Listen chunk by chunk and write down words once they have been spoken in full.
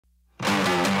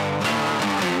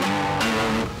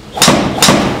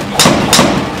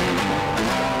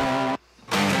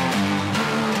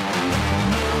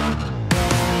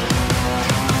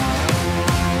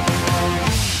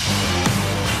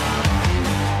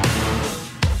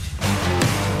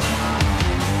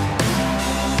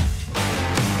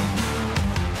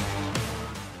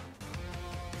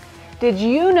Did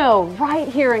you know right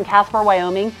here in Casper,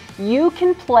 Wyoming, you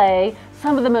can play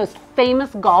some of the most famous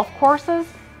golf courses?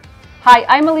 Hi,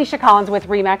 I'm Alisha Collins with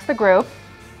Remax the Group.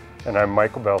 And I'm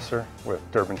Michael Belser with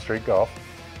Durbin Street Golf.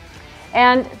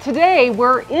 And today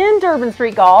we're in Durbin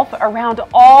Street Golf around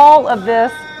all of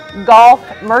this golf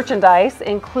merchandise,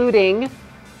 including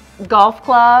golf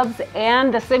clubs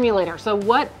and the simulator. So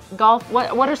what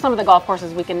are some of the golf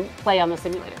courses we can play on the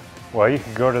simulator? Well, you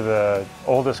could go to the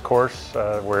oldest course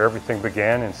where everything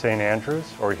began in St. Andrews,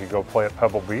 or you could go play at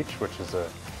Pebble Beach, which is a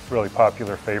really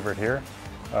popular favorite here.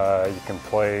 You can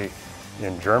play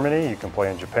in Germany, you can play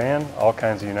in Japan, all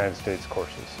kinds of United States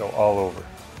courses, so all over.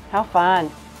 How fun.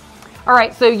 All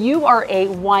right, so you are a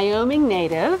Wyoming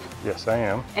native. Yes, I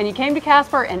am. And you came to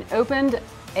Casper and opened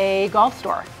a golf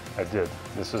store. I did.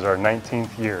 This is our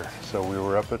 19th year, so we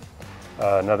were up at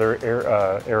another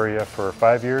area for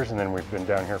 5 years, and then we've been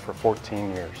down here for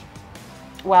 14 years.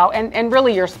 Wow, and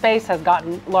really your space has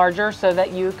gotten larger so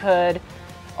that you could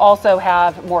also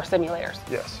have more simulators.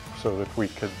 Yes, so that we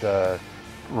could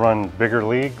run bigger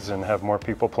leagues and have more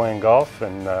people playing golf,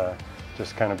 and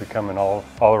just kind of become an all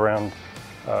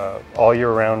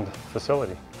year round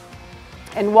facility.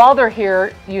 And while they're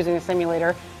here using the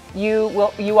simulator,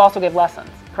 you also give lessons,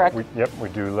 correct? Yep, we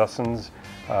do lessons.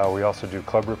 We also do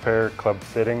club repair, club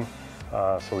fitting,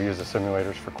 so we use the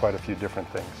simulators for quite a few different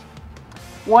things.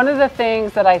 One of the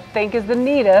things that I think is the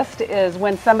neatest is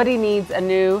when somebody needs a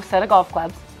new set of golf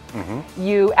clubs,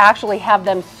 you actually have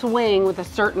them swing with a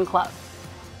certain club.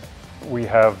 We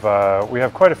have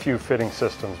quite a few fitting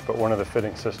systems, but one of the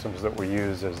fitting systems that we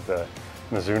use is the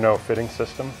Mizuno fitting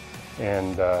system,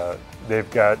 and they've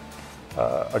got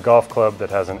a golf club that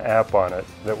has an app on it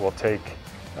that will take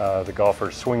the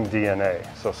golfer's swing DNA,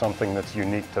 so something that's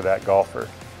unique to that golfer,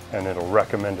 and it'll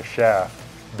recommend a shaft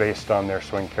based on their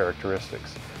swing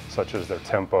characteristics, such as their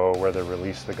tempo, where they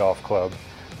release the golf club,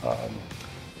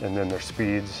 and then their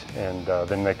speeds, and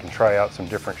then they can try out some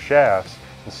different shafts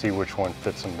and see which one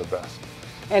fits them the best.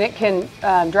 And it can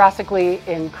drastically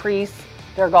increase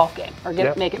their golf game, or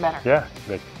make it better. Yeah,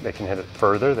 they can hit it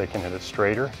further, they can hit it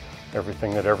straighter.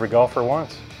 Everything that every golfer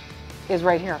wants is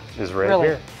right here. Is right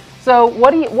here. So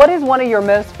what is one of your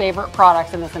most favorite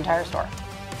products in this entire store?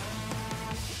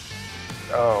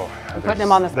 Oh, I'm putting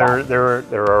them on the spot.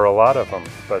 There are a lot of them,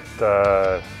 but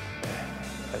I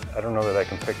don't know that I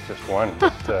can pick just one.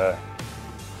 But, I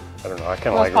don't know, I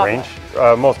kind of like range.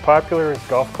 Most popular is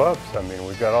golf clubs. I mean,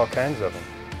 we've got all kinds of them.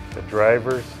 The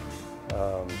drivers,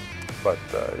 but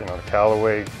you know, the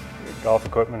Callaway golf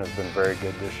equipment has been very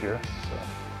good this year. So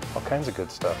all kinds of good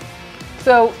stuff.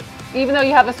 So even though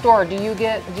you have a store, do you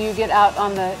get out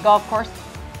on the golf course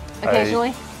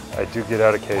occasionally? I do get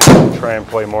out occasionally. Try and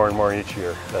play more and more each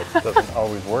year. That doesn't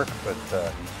always work, but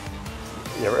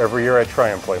every year I try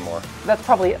and play more. That's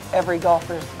probably every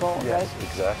golfer's goal, right? Yes,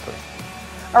 exactly.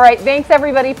 All right, thanks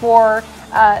everybody for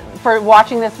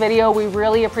watching this video. We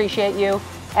really appreciate you.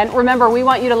 And remember, we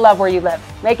want you to love where you live.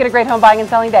 Make it a great home buying and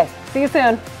selling day. See you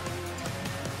soon.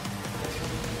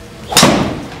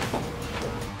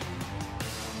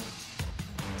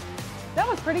 That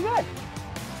was pretty good.